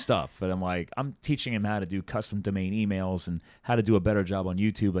different stuff. But I'm teaching him how to do custom domain emails and how to do a better job on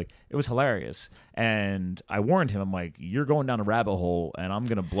YouTube. Like, it was hilarious. And I warned him, I'm like, you're going down a rabbit hole and I'm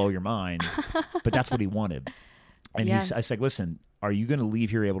going to blow your mind. But that's what he wanted. And I said, listen, are you going to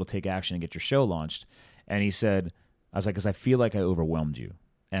leave here able to take action and get your show launched? And he said, I was like, because I feel like I overwhelmed you.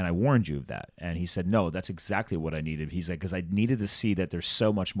 And I warned you of that. And he said, no, that's exactly what I needed. He's like, because I needed to see that there's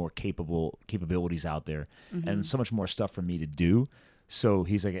so much more capabilities out there and so much more stuff for me to do. So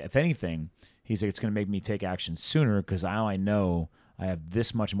he's like, if anything, he's like, it's going to make me take action sooner because now I know I have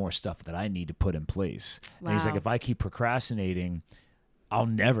this much more stuff that I need to put in place. Wow. And he's like, if I keep procrastinating, I'll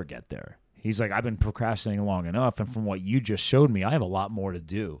never get there. He's like, I've been procrastinating long enough, and from what you just showed me, I have a lot more to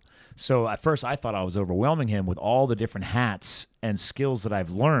do. So at first, I thought I was overwhelming him with all the different hats and skills that I've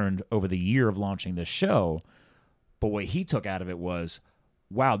learned over the year of launching this show. But what he took out of it was,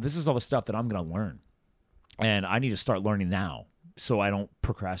 wow, this is all the stuff that I'm going to learn, and I need to start learning now so I don't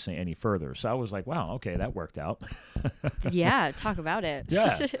procrastinate any further. So I was like, wow, okay, that worked out. Yeah, talk about it.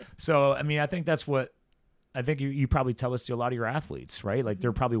 Yeah. So, I mean, I think that's what I think you probably tell this to a lot of your athletes, right? Like,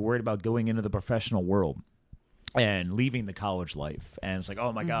 they're probably worried about going into the professional world and leaving the college life. And it's like,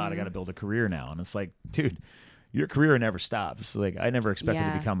 oh my God, I got to build a career now. And it's like, dude, your career never stops. Like, I never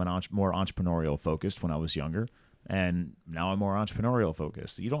expected to become more entrepreneurial focused when I was younger. And now I'm more entrepreneurial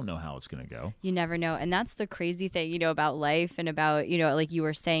focused. You don't know how it's going to go. You never know. And that's the crazy thing, about life and about, like you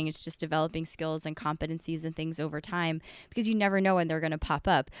were saying, it's just developing skills and competencies and things over time because you never know when they're going to pop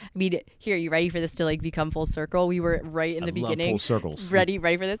up. I mean, here, you ready for this to become full circle? We were right in the beginning. Full circles. Ready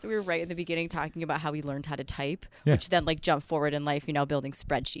for this? We were right in the beginning talking about how we learned how to type, which then jumped forward in life, building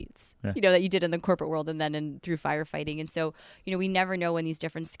spreadsheets, that you did in the corporate world and then through firefighting. And so, we never know when these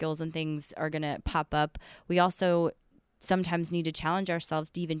different skills and things are going to pop up. We also sometimes need to challenge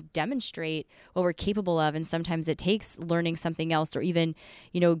ourselves to even demonstrate what we're capable of. And sometimes it takes learning something else or even,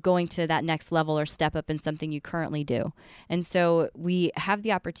 going to that next level or step up in something you currently do. And so we have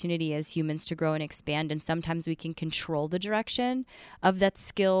the opportunity as humans to grow and expand. And sometimes we can control the direction of that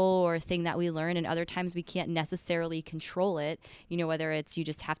skill or thing that we learn. And other times we can't necessarily control it, whether it's you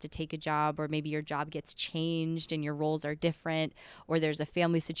just have to take a job or maybe your job gets changed and your roles are different or there's a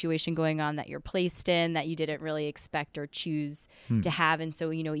family situation going on that you're placed in that you didn't really expect or choose to have. And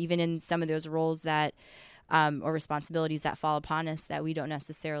so, even in some of those roles that or responsibilities that fall upon us that we don't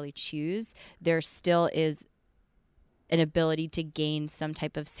necessarily choose, there still is an ability to gain some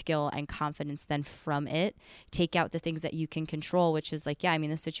type of skill and confidence then from it. Take out the things that you can control, which is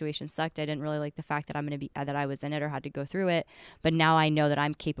the situation sucked. I didn't really like the fact that that I was in it or had to go through it, but now I know that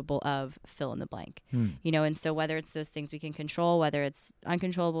I'm capable of fill in the blank. And so whether it's those things we can control, whether it's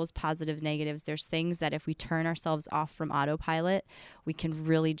uncontrollables, positives, negatives, there's things that if we turn ourselves off from autopilot, we can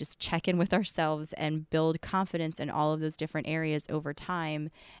really just check in with ourselves and build confidence in all of those different areas over time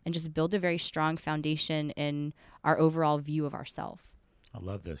and just build a very strong foundation in our overall view of ourselves. I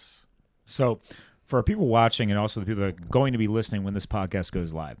love this. So for people watching and also the people that are going to be listening when this podcast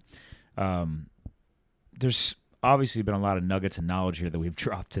goes live, there's obviously been a lot of nuggets and knowledge here that we've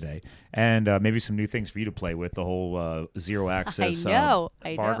dropped today and maybe some new things for you to play with, the whole zero access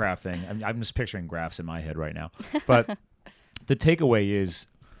bar graph thing. I'm just picturing graphs in my head right now. But the takeaway is,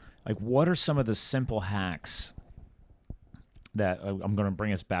 like, what are some of the simple hacks that I'm going to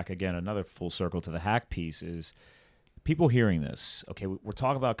bring us back again, another full circle to the hack piece is people hearing this. Okay, we're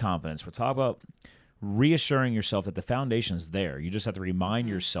talking about confidence. We're talking about reassuring yourself that the foundation is there. You just have to remind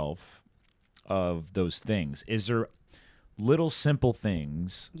yourself of those things. Is there little simple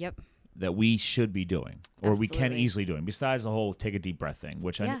things that we should be doing or we can easily do besides the whole take a deep breath thing,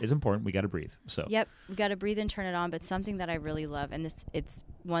 which is important? We got to breathe. So we got to breathe and turn it on. But something that I really love, and it's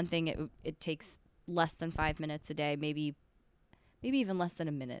one thing, it takes less than 5 minutes a day, maybe even less than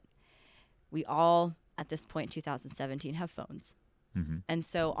a minute. We all, at this point in 2017, have phones. Mm-hmm. And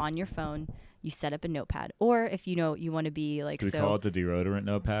so on your phone, you set up a notepad. Or if you want to be like, could we call it the deodorant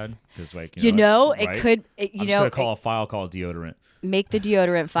notepad? Because like, it could. I'm just going to call a file called deodorant. Make the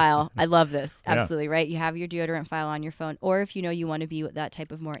deodorant file. I love this. Absolutely, right? You have your deodorant file on your phone. Or if you want to be that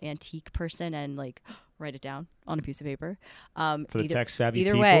type of more antique person and like write it down on a piece of paper. For the tech-savvy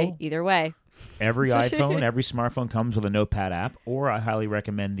people. Either way. Every iPhone, every smartphone comes with a notepad app, or I highly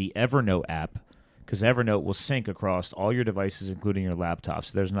recommend the Evernote app, because Evernote will sync across all your devices, including your laptops.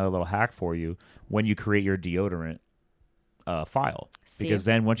 So there's another little hack for you when you create your deodorant file. Because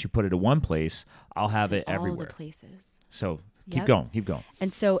then once you put it in one place, I'll have it everywhere. All the places. So keep going.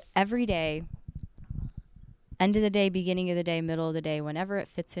 And so every day, end of the day, beginning of the day, middle of the day, whenever it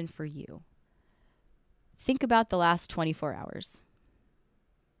fits in for you, think about the last 24 hours.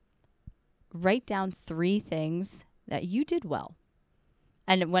 Write down 3 things that you did well.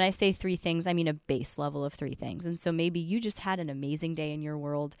 And when I say 3 things, I mean a base level of 3 things. And so maybe you just had an amazing day in your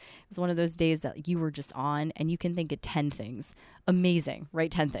world. It was one of those days that you were just on and you can think of 10 things. Amazing.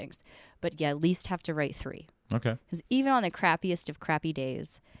 Write 10 things. But you at least have to write 3. Okay. Because even on the crappiest of crappy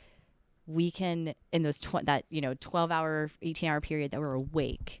days, we can, in those 12-hour, 18-hour period that we're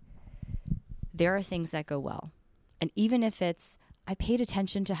awake, there are things that go well. And even if it's, I paid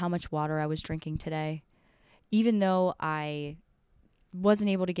attention to how much water I was drinking today, even though I wasn't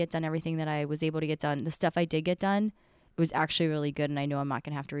able to get done everything that I was able to get done, the stuff I did get done, it was actually really good, and I know I'm not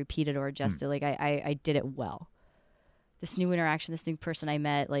going to have to repeat it or adjust it. Like, I did it well. This new interaction, this new person I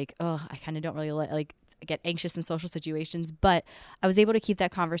met, like, I kind of don't really like get anxious in social situations, but I was able to keep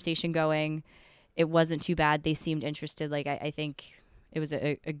that conversation going. It wasn't too bad. They seemed interested. Like, I think it was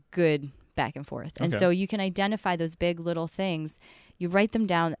a good back and forth. And so you can identify those big little things. You write them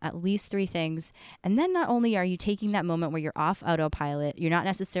down, at least 3 things. And then not only are you taking that moment where you're off autopilot, you're not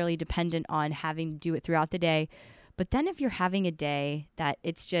necessarily dependent on having to do it throughout the day. But then if you're having a day that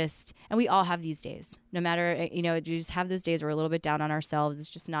it's just, and we all have these days, no matter, you just have those days where we're a little bit down on ourselves. It's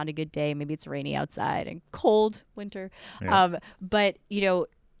just not a good day. Maybe it's rainy outside and cold winter. Yeah. But, you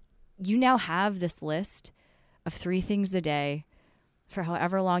now have this list of 3 things a day for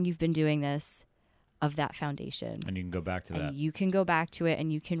however long you've been doing this, of that foundation. And you can go back to that. You can go back to it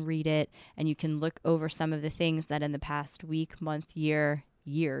and you can read it and you can look over some of the things that in the past week, month,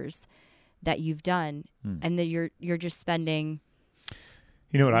 years that you've done and that you're just spending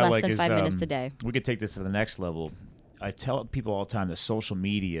less than 5 minutes a day. We could take this to the next level. I tell people all the time that social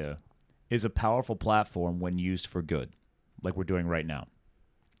media is a powerful platform when used for good, like we're doing right now.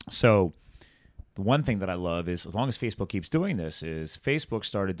 So the one thing that I love is, as long as Facebook keeps doing this, is Facebook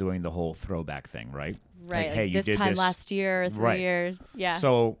started doing the whole throwback thing, right? Right. Like, hey, you did this last year, 3 years. Yeah.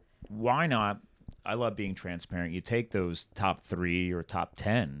 So why not? I love being transparent. You take those top 3 or top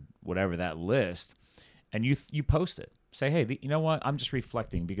 10, whatever that list, and you post it. Say, hey, you know what? I'm just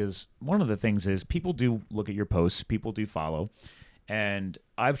reflecting, because one of the things is people do look at your posts, people do follow, and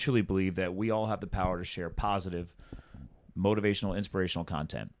I truly believe that we all have the power to share positive, motivational, inspirational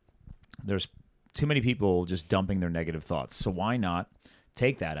content. There's too many people just dumping their negative thoughts. So why not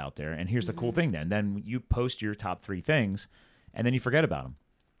take that out there? And here's the cool thing then you post your top 3 things, and then you forget about them.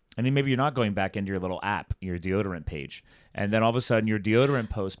 And then maybe you're not going back into your little app, your deodorant page. And then all of a sudden your deodorant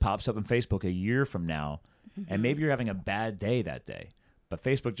post pops up on Facebook a year from now, and maybe you're having a bad day that day. But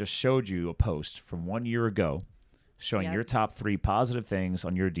Facebook just showed you a post from 1 year ago showing your top 3 positive things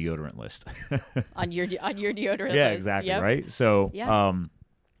on your deodorant list. on your deodorant list. Yeah, exactly, right? So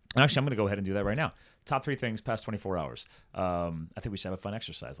actually, I'm going to go ahead and do that right now. Top 3 things past 24 hours. I think we should have a fun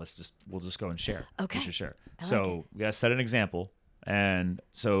exercise. We'll just go and share. Okay. We should share. We got to set an example. And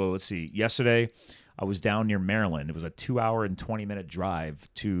so let's see. Yesterday, I was down near Maryland. It was a 2-hour and 20-minute drive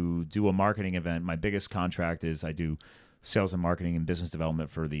to do a marketing event. My biggest contract is I do sales and marketing and business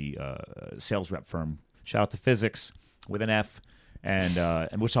development for the sales rep firm. Shout out to Physics with an F,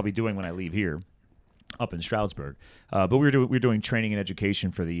 and which I'll be doing when I leave here, up in Stroudsburg. But we're doing training and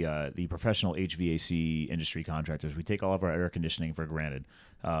education for the professional HVAC industry contractors. We take all of our air conditioning for granted.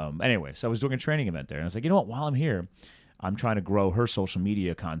 Anyway, so I was doing a training event there, and I was like, you know what? While I'm here, I'm trying to grow her social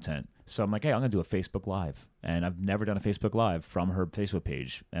media content. So I'm like, hey, I'm going to do a Facebook Live. And I've never done a Facebook Live from her Facebook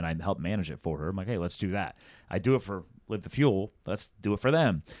page. And I help manage it for her. I'm like, hey, let's do that. I do it for Live the Fuel. Let's do it for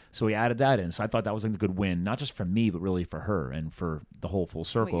them. So we added that in. So I thought that was a good win, not just for me, but really for her and for the whole full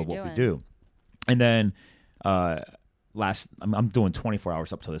circle of what we do. And then I'm doing 24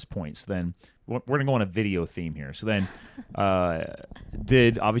 hours up to this point. So then we're going to go on a video theme here. So then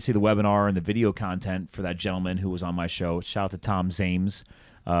did obviously the webinar and the video content for that gentleman who was on my show. Shout out to Tom Zames.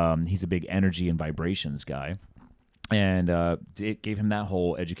 He's a big energy and vibrations guy. And it gave him that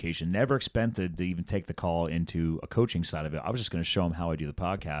whole education. Never expected to even take the call into a coaching side of it. I was just going to show him how I do the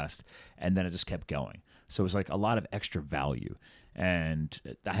podcast. And then it just kept going. So it was like a lot of extra value. And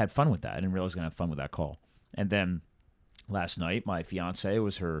I had fun with that. I didn't realize I was going to have fun with that call. And then last night, my fiance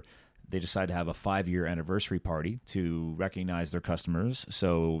they decided to have a 5-year anniversary party to recognize their customers.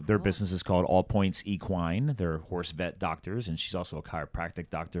 So their business is called All Points Equine. They're horse vet doctors, and she's also a chiropractic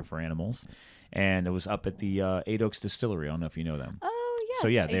doctor for animals. And it was up at the 8 Oaks Distillery. I don't know if you know them. Oh, yes, so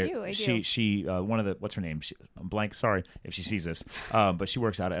yeah, I do. She one of the, what's her name? I'm blank. Sorry if she sees this. But she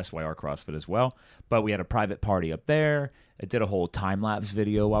works out at SYR CrossFit as well. But we had a private party up there. I did a whole time-lapse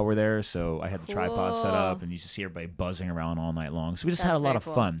video while we're there. So I had the tripod set up, and you just see everybody buzzing around all night long. So we just had a lot of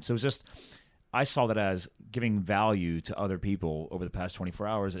fun. So it was just, I saw that as giving value to other people over the past 24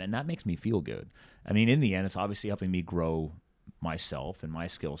 hours, and that makes me feel good. I mean, in the end, it's obviously helping me grow myself and my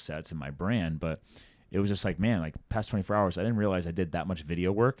skill sets and my brand, but it was just like, man, like past 24 hours, I didn't realize I did that much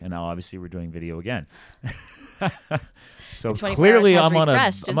video work, and now obviously we're doing video again. So clearly I'm on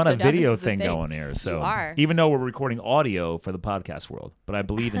a video thing going here. So even though we're recording audio for the podcast world, but I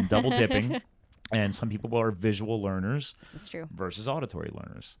believe in double dipping. And some people are visual learners. This is true. Versus auditory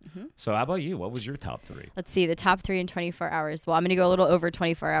learners. Mm-hmm. So how about you? What was your top 3? Let's see. The top 3 in 24 hours. Well, I'm going to go a little over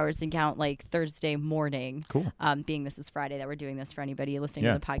 24 hours and count like Thursday morning. Cool. Being this is Friday that we're doing this for anybody listening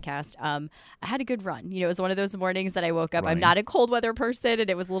to the podcast. I had a good run. You know, it was one of those mornings that I woke up. Running. I'm not a cold weather person, and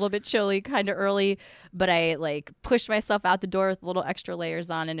it was a little bit chilly, kind of early, but I like pushed myself out the door with little extra layers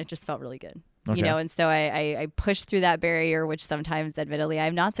on, and it just felt really good. Okay. You know, and so I pushed through that barrier, which sometimes, admittedly,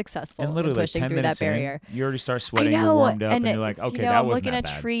 I'm not successful in pushing through that barrier. You already start sweating, you're warmed up, and you're like, okay, that wasn't that bad. I'm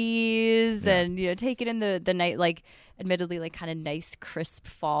looking at trees and, you know, taking in the night, like, admittedly, like, kind of nice, crisp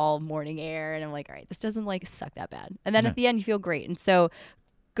fall morning air, and I'm like, all right, this doesn't, like, suck that bad. And then at the end, you feel great. And so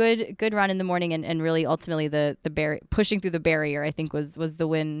good run in the morning, and really ultimately the pushing through the barrier, I think was the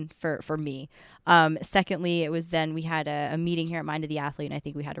win for me. Secondly, it was then we had a meeting here at Mind of the Athlete, and I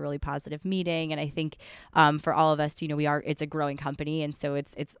think we had a really positive meeting. And I think for all of us, you know, it's a growing company, and so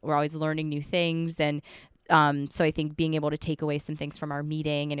we're always learning new things. And so I think being able to take away some things from our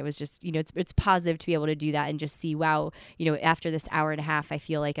meeting, and it was just, you know, it's positive to be able to do that and just see, wow, you know, after this hour and a half, I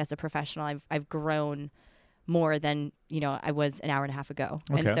feel like as a professional, I've grown more than, you know, I was an hour and a half ago.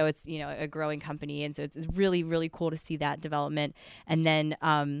 Okay. And so it's, you know, a growing company. And so it's really, really cool to see that development. And then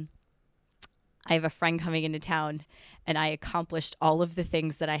I have a friend coming into town, and I accomplished all of the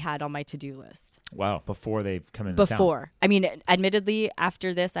things that I had on my to-do list. Wow. Before they've come into town. I mean, admittedly,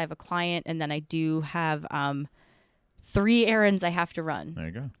 after this, I have a client, and then I do have 3 errands I have to run. There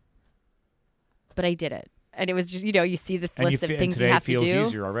you go. But I did it. And it was just, you know, you see the list of things you have to do. Today feels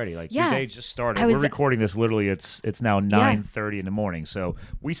easier already. Like, your day just started. We're recording this literally. It's now 9:30 in the morning. So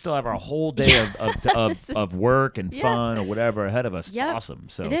we still have our whole day of work and fun or whatever ahead of us. It's awesome.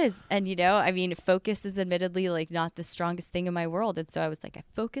 So it is. And, you know, I mean, focus is admittedly like not the strongest thing in my world. And so I was like, I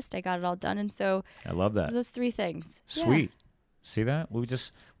focused, I got it all done. And so I love that. So those 3 things. Sweet. Yeah. See that? We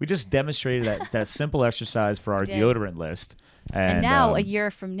just demonstrated that simple exercise for our deodorant list. And now, a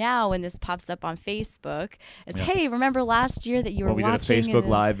year from now, when this pops up on Facebook, it's, hey, remember last year that you were watching we did a Facebook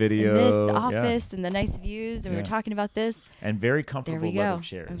Live video in this office and the nice views, and we were talking about this. And very comfortable leather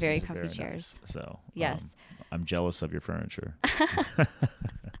chairs. And very comfy chairs. Nice. So yes, I'm jealous of your furniture.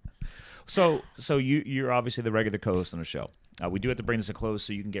 So you're obviously the regular co-host on the show. We do have to bring this to a close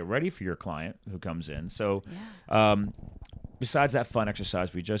so you can get ready for your client who comes in. So besides that fun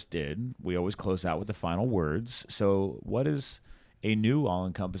exercise we just did, we always close out with the final words. So what is a new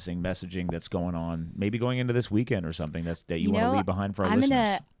all-encompassing messaging that's going on, maybe going into this weekend or something that you want to leave behind for our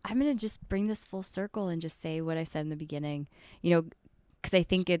listeners? I'm going to just bring this full circle and just say what I said in the beginning, you know, because I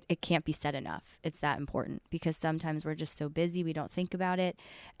think it can't be said enough. It's that important, because sometimes we're just so busy, we don't think about it.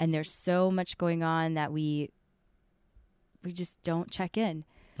 And there's so much going on that we just don't check in.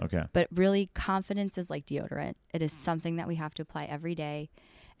 Okay. But really, confidence is like deodorant. It is something that we have to apply every day.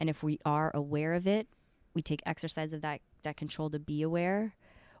 And if we are aware of it, we take exercise of that control to be aware,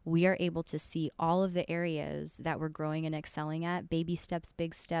 we are able to see all of the areas that we're growing and excelling at, baby steps,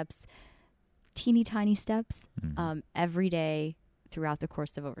 big steps, teeny tiny steps every day throughout the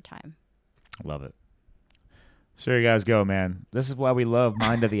course of overtime. Love it. So there you guys go, man. This is why we love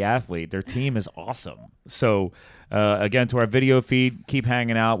Mind of the Athlete. Their team is awesome. So, again, to our video feed, keep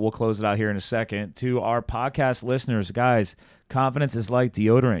hanging out. We'll close it out here in a second. To our podcast listeners, guys, confidence is like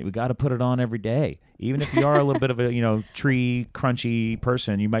deodorant. We got to put it on every day. Even if you are a little bit of a, tree crunchy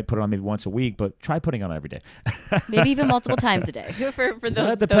person, you might put it on maybe once a week, but try putting it on every day. Maybe even multiple times a day for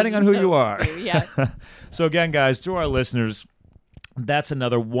those. Depending on who you are. Yeah. So again, guys, to our listeners, that's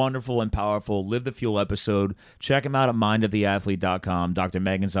another wonderful and powerful Live the Fuel episode. Check him out at mindoftheathlete.com. Dr.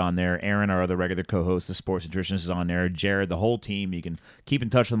 Megan's on there. Aaron, our other regular co-host, the sports nutritionist, is on there. Jared, the whole team. You can keep in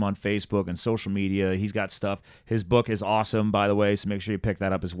touch with him on Facebook and social media. He's got stuff. His book is awesome, by the way, so make sure you pick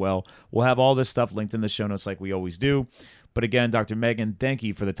that up as well. We'll have all this stuff linked in the show notes like we always do. But again, Dr. Megan, thank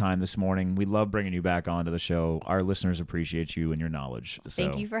you for the time this morning. We love bringing you back onto the show. Our listeners appreciate you and your knowledge. So.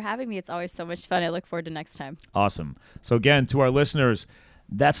 Thank you for having me. It's always so much fun. I look forward to next time. Awesome. So again, to our listeners,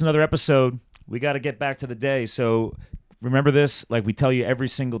 that's another episode. We got to get back to the day. So remember this, like we tell you every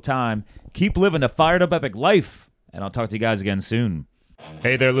single time, keep living a fired up epic life. And I'll talk to you guys again soon.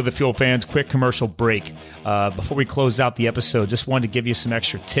 Hey there, Live the Fuel fans. Quick commercial break. Before we close out the episode, just wanted to give you some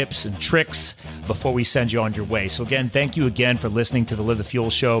extra tips and tricks before we send you on your way. So again, thank you again for listening to the Live the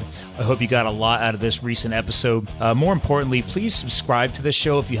Fuel show. I hope you got a lot out of this recent episode. More importantly, please subscribe to the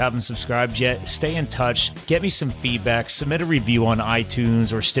show if you haven't subscribed yet. Stay in touch. Get me some feedback. Submit a review on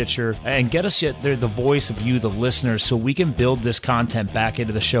iTunes or Stitcher. And get us the voice of you, the listener, so we can build this content back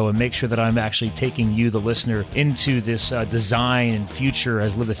into the show and make sure that I'm actually taking you, the listener, into this design and future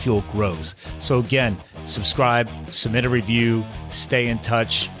as Live the Fuel grows. So again, subscribe, submit a review, stay in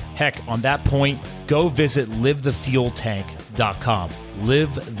touch. Heck, on that point, go visit livethefueltank.com.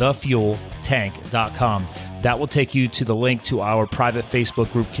 livethefueltank.com. That will take you to the link to our private Facebook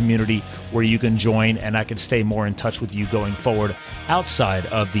group community where you can join, and I can stay more in touch with you going forward outside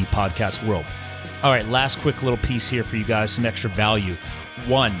of the podcast world. All right, last quick little piece here for you guys, some extra value.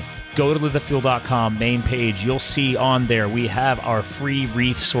 One, go to livethefuel.com main page. You'll see on there we have our free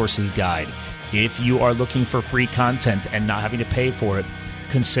resources guide. If you are looking for free content and not having to pay for it,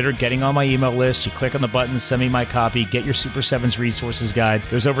 consider getting on my email list. You click on the button, send me my copy, get your Super 7s resources guide.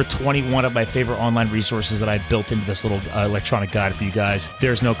 There's over 21 of my favorite online resources that I built into this little electronic guide for you guys.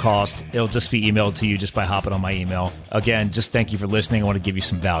 There's no cost. It'll just be emailed to you just by hopping on my email. Again, just thank you for listening. I want to give you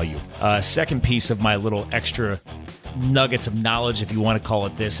some value. Second piece of my little extra nuggets of knowledge, if you want to call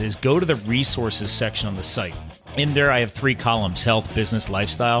it this, is go to the resources section on the site. In there, I have 3 columns, health, business,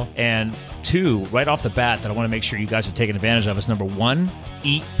 lifestyle, and 2 right off the bat that I want to make sure you guys are taking advantage of is number 1,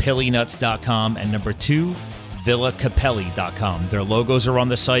 eatpillynuts.com, and number 2, villacapelli.com. Their logos are on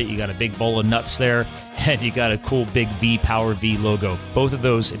the site. You got a big bowl of nuts there, and you got a cool big V, Power V logo. Both of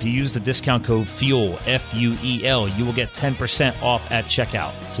those, if you use the discount code FUEL, F-U-E-L, you will get 10% off at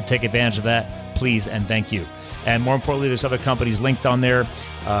checkout. So take advantage of that, please, and thank you. And more importantly, there's other companies linked on there.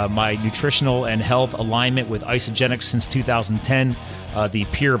 My nutritional and health alignment with Isogenics since 2010. The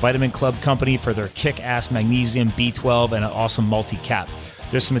Pure Vitamin Club company for their kick-ass magnesium, B12, and an awesome multi-cap.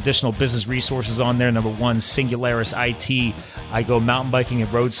 There's some additional business resources on there. Number 1, Singularis IT. I go mountain biking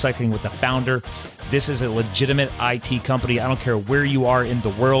and road cycling with the founder. This is a legitimate IT company. I don't care where you are in the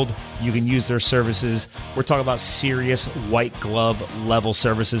world, you can use their services. We're talking about serious white glove level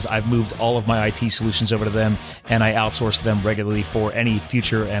services. I've moved all of my IT solutions over to them, and I outsource them regularly for any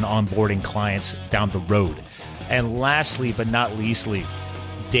future and onboarding clients down the road. And lastly, but not leastly,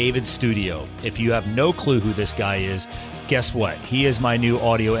 David Studio. If you have no clue who this guy is, guess what? He is my new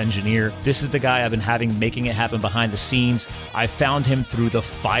audio engineer. This is the guy I've been making it happen behind the scenes. I found him through the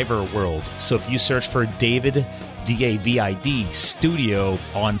Fiverr world. So if you search for David, D-A-V-I-D, Studio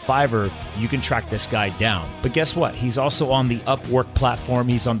on Fiverr, you can track this guy down. But guess what? He's also on the Upwork platform.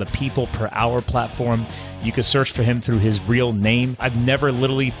 He's on the People Per Hour platform. You can search for him through his real name. I've never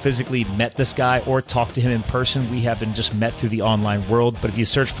literally physically met this guy or talked to him in person. We have been just met through the online world. But if you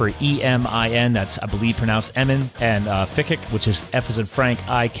search for E-M-I-N, that's I believe pronounced Emin, and Fikic, which is F as in Frank,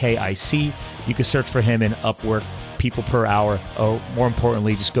 I-K-I-C, you can search for him in Upwork. People per hour, or more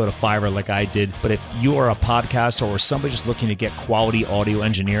importantly, just go to Fiverr like I did. But if you are a podcaster or somebody just looking to get quality audio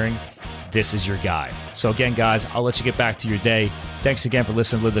engineering, this is your guy. So again, guys, I'll let you get back to your day. Thanks again for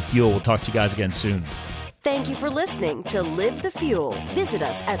listening to Live the Fuel. We'll talk to you guys again soon. Thank you for listening to Live the Fuel. Visit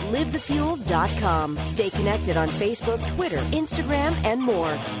us at livethefuel.com. Stay connected on Facebook, Twitter, Instagram, and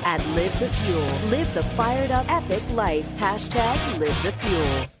more at Live the Fuel. Live the fired up epic life.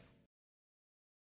 #LiveTheFuel.